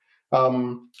of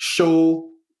show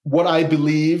what I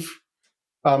believe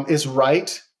is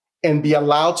right and be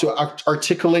allowed to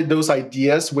articulate those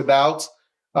ideas without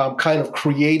kind of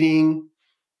creating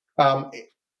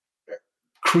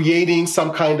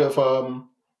some kind of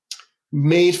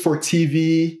made for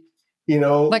TV,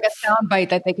 Like a sound bite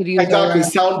that they could use. exactly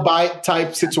sound bite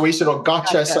type situation or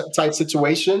gotcha Gotcha. type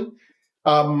situation,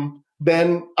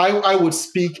 then I would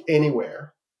speak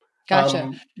anywhere.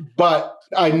 Gotcha. But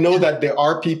I know that there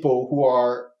are people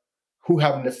who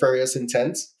have nefarious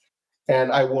intent,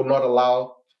 and I will not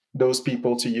allow those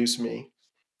people to use me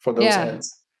for those Yeah.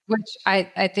 ends. Which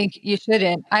I think you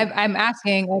shouldn't. I'm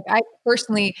asking, like, I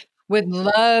personally would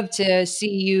love to see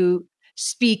you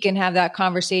speak and have that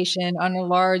conversation on a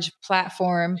large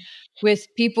platform with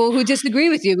people who disagree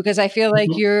with you, because I feel like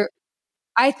Mhm.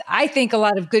 I think a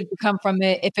lot of good could come from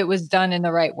it if it was done in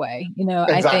the right way. I think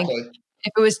Exactly.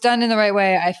 if it was done in the right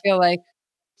way, I feel like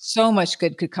so much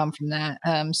good could come from that.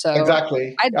 So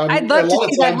Exactly. I'd A love to lot of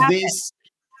see that times happen.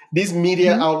 these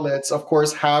media Mhm. outlets, of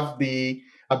course, have the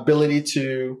ability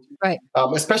to, Right.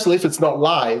 especially if it's not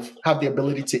live, have the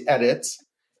ability to edit,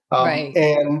 Right.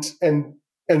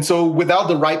 and so without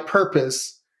the right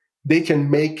purpose, they can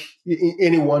make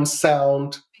anyone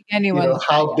sound, Anyone.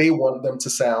 how they want them to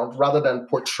sound, rather than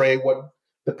portray what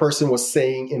the person was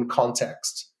saying in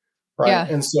context, right? Yeah.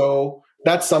 And so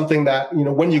that's something that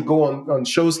when you go on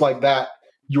shows like that,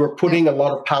 you are putting a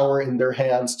lot of power in their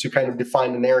hands to kind of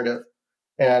define the narrative.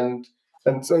 And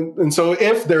so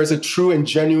if there is a true and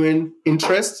genuine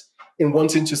interest in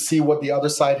wanting to see what the other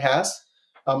side has,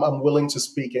 I'm willing to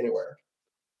speak anywhere.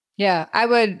 Yeah, I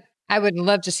would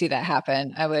love to see that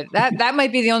happen. That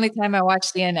might be the only time I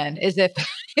watch CNN is if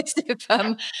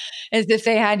is if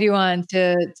they had you on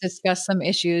to discuss some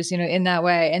issues, in that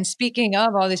way. And speaking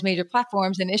of all these major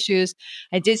platforms and issues,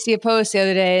 I did see a post the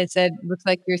other day. It said, looks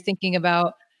like you're thinking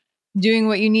about doing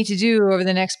what you need to do over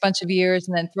the next bunch of years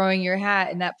and then throwing your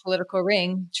hat in that political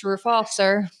ring. True or false,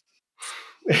 sir?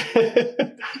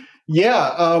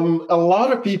 Yeah, a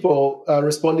lot of people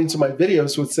responding to my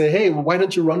videos would say, "Hey, why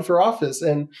don't you run for office?"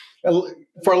 And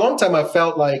for a long time, I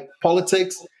felt like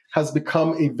politics has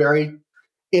become a very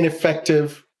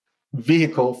ineffective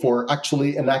vehicle for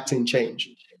actually enacting change.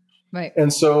 Right.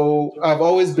 And so I've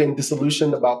always been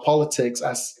disillusioned about politics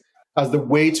as the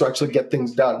way to actually get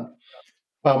things done.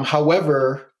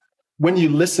 However, when you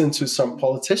listen to some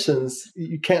politicians,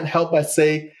 you can't help but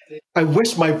say, I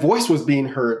wish my voice was being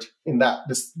heard in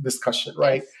this discussion,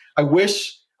 right? Yes. I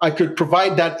wish I could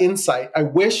provide that insight. I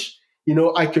wish,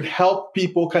 I could help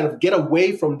people kind of get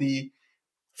away from the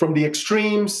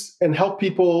extremes and help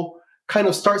people kind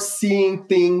of start seeing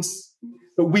things.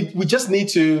 We just need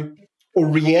to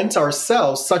orient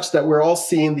ourselves such that we're all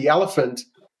seeing the elephant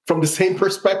from the same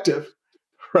perspective,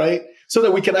 right? So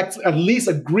that we can at least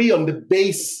agree on the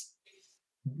base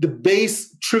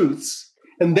truths,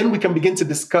 and then we can begin to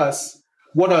discuss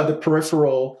what are the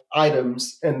peripheral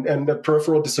items and the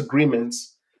peripheral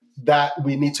disagreements that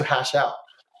we need to hash out.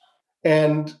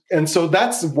 And so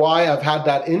that's why I've had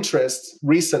that interest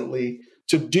recently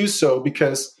to do so,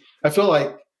 because I feel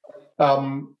like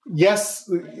yes,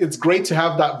 it's great to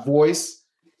have that voice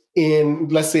in,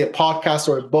 let's say, a podcast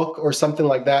or a book or something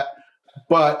like that.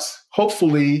 But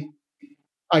hopefully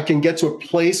I can get to a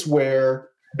place where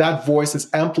that voice is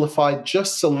amplified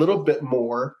just a little bit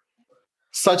more,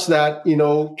 such that,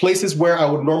 places where I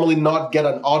would normally not get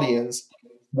an audience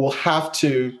will have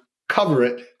to cover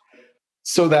it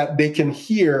so that they can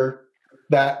hear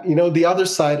that, the other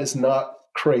side is not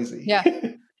crazy. Yeah.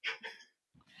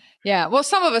 Yeah. Well,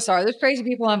 some of us are. There's crazy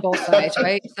people on both sides,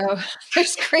 right? So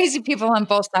there's crazy people on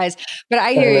both sides. But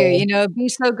I hear you, be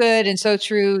so good and so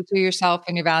true to yourself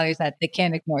and your values that they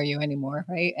can't ignore you anymore,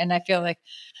 right? And I feel like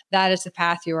that is the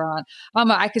path you're on.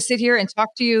 I could sit here and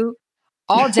talk to you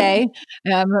all day.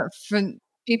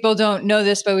 People don't know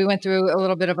this, but we went through a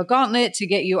little bit of a gauntlet to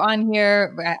get you on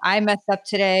here. I messed up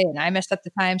today and I messed up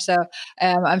the time. So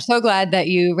I'm so glad that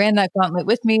you ran that gauntlet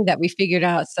with me, that we figured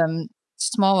out some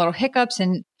small little hiccups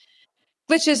and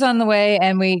glitches on the way,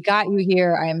 and we got you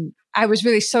here. I was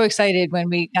really so excited when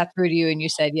we got through to you and you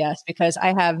said yes, because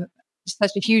I have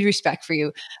such a huge respect for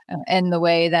you and the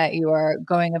way that you are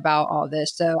going about all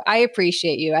this. So I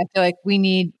appreciate you. I feel like we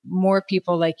need more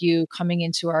people like you coming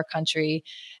into our country,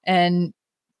 and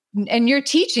you're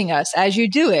teaching us as you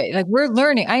do it. Like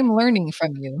I'm learning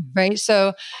from you. Right.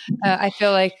 So I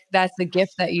feel like that's the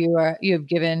gift that you have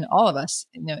given all of us,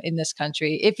 in this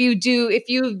country. If you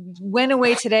went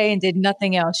away today and did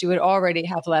nothing else, you would already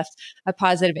have left a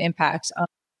positive impact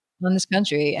on this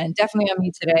country, and definitely on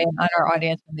me today and on our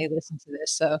audience when they listen to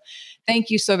this. So thank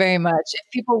you so very much. If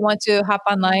people want to hop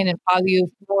online and follow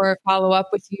you more, follow up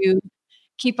with you,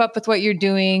 keep up with what you're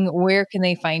doing, where can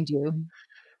they find you?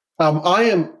 I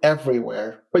am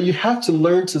everywhere, but you have to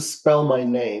learn to spell my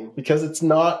name because it's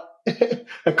not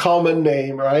a common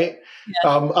name, right? Yeah.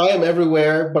 I am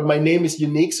everywhere, but my name is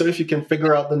unique. So if you can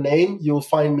figure out the name, you'll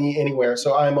find me anywhere.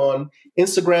 So I'm on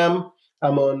Instagram.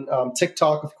 I'm on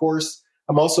TikTok, of course.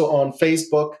 I'm also on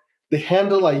Facebook. The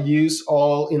handle I use in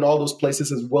all those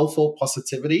places is Willful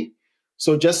Positivity.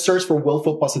 So just search for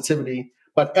Willful Positivity.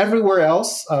 But everywhere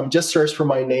else, just search for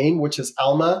my name, which is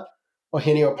Alma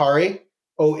Ohene-Opare.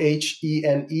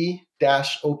 OHENE-OPARE.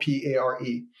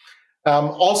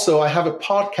 Also, I have a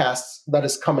podcast that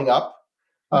is coming up.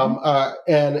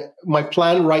 And my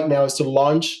plan right now is to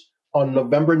launch on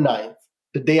November 9th,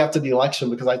 the day after the election,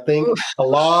 because I think a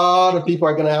lot of people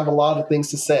are going to have a lot of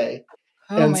things to say.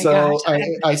 And so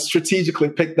I strategically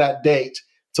picked that date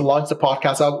to launch the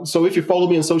podcast. So if you follow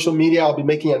me on social media, I'll be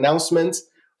making announcements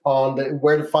on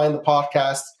where to find the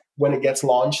podcast when it gets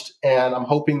launched. And I'm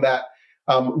hoping that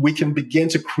we can begin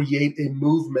to create a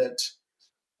movement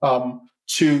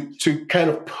to kind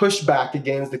of push back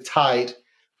against the tide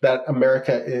that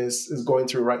America is going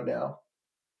through right now.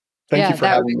 Thank you for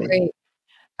having me. Great.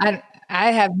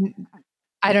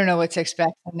 I don't know what to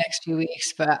expect in the next few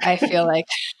weeks, but I feel like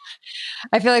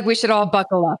we should all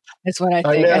buckle up. Is what I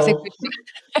think.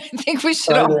 I think we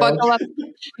should all buckle up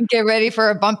and get ready for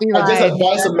a bumpy ride. I just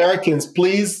advise Americans,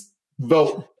 please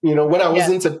vote. When I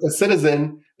wasn't a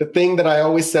citizen, the thing that I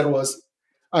always said was,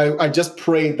 I just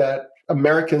prayed that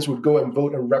Americans would go and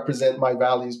vote and represent my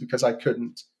values, because I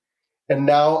couldn't. And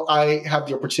now I have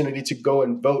the opportunity to go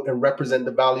and vote and represent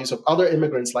the values of other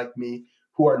immigrants like me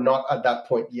who are not at that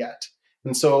point yet.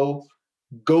 And so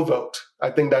go vote.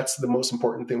 I think that's the most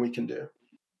important thing we can do.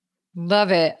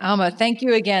 Love it. Alma, thank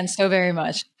you again so very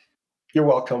much. You're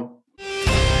welcome.